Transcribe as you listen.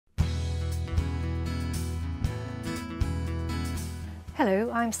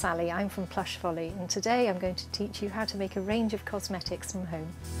Hello, I'm Sally, I'm from Plush Folly, and today I'm going to teach you how to make a range of cosmetics from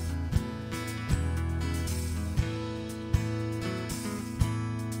home.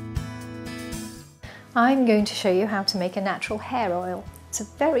 I'm going to show you how to make a natural hair oil. It's a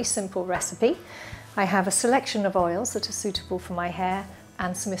very simple recipe. I have a selection of oils that are suitable for my hair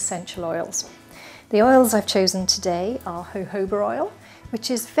and some essential oils. The oils I've chosen today are jojoba oil, which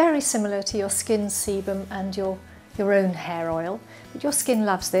is very similar to your skin sebum and your own hair oil, but your skin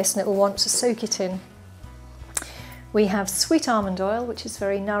loves this and it will want to soak it in. We have sweet almond oil, which is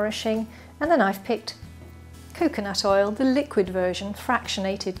very nourishing, and then I've picked coconut oil, the liquid version,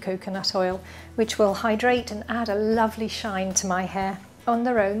 fractionated coconut oil, which will hydrate and add a lovely shine to my hair. On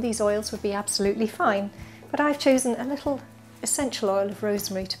their own, these oils would be absolutely fine, but I've chosen a little essential oil of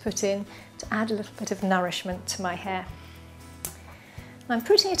rosemary to put in to add a little bit of nourishment to my hair. I'm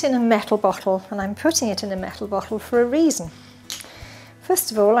putting it in a metal bottle, and I'm putting it in a metal bottle for a reason.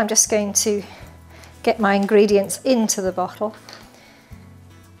 First of all, I'm just going to get my ingredients into the bottle,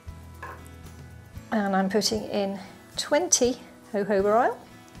 and I'm putting in 20 jojoba oil,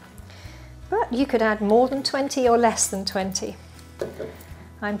 but you could add more than 20 or less than 20.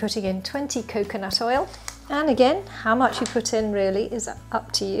 I'm putting in 20 coconut oil, and again, how much you put in really is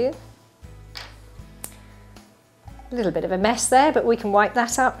up to you. A little bit of a mess there, but we can wipe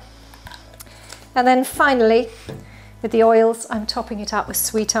that up. And then finally, with the oils, I'm topping it up with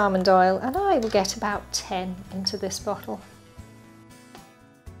sweet almond oil, and I will get about 10 into this bottle.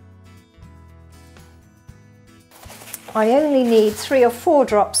 I only need 3 or 4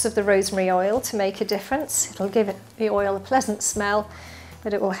 drops of the rosemary oil to make a difference. It'll give the oil a pleasant smell,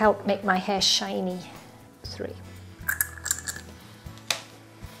 but it will help make my hair shiny. 3.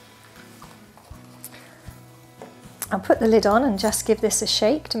 I'll put the lid on and just give this a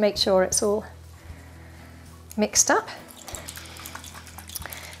shake to make sure it's all mixed up.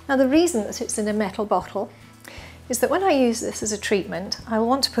 Now, the reason that it's in a metal bottle is that when I use this as a treatment, I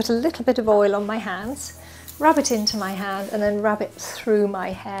want to put a little bit of oil on my hands, rub it into my hand, and then rub it through my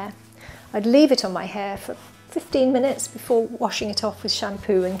hair. I'd leave it on my hair for 15 minutes before washing it off with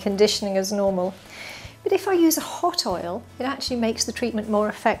shampoo and conditioning as normal. But if I use a hot oil, it actually makes the treatment more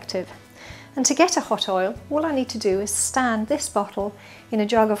effective. And to get a hot oil, all I need to do is stand this bottle in a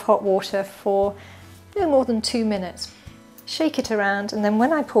jug of hot water for no more than 2 minutes. Shake it around, and then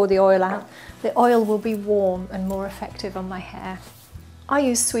when I pour the oil out, the oil will be warm and more effective on my hair. I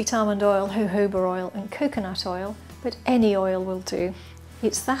use sweet almond oil, jojoba oil and coconut oil, but any oil will do.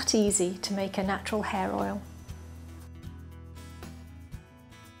 It's that easy to make a natural hair oil.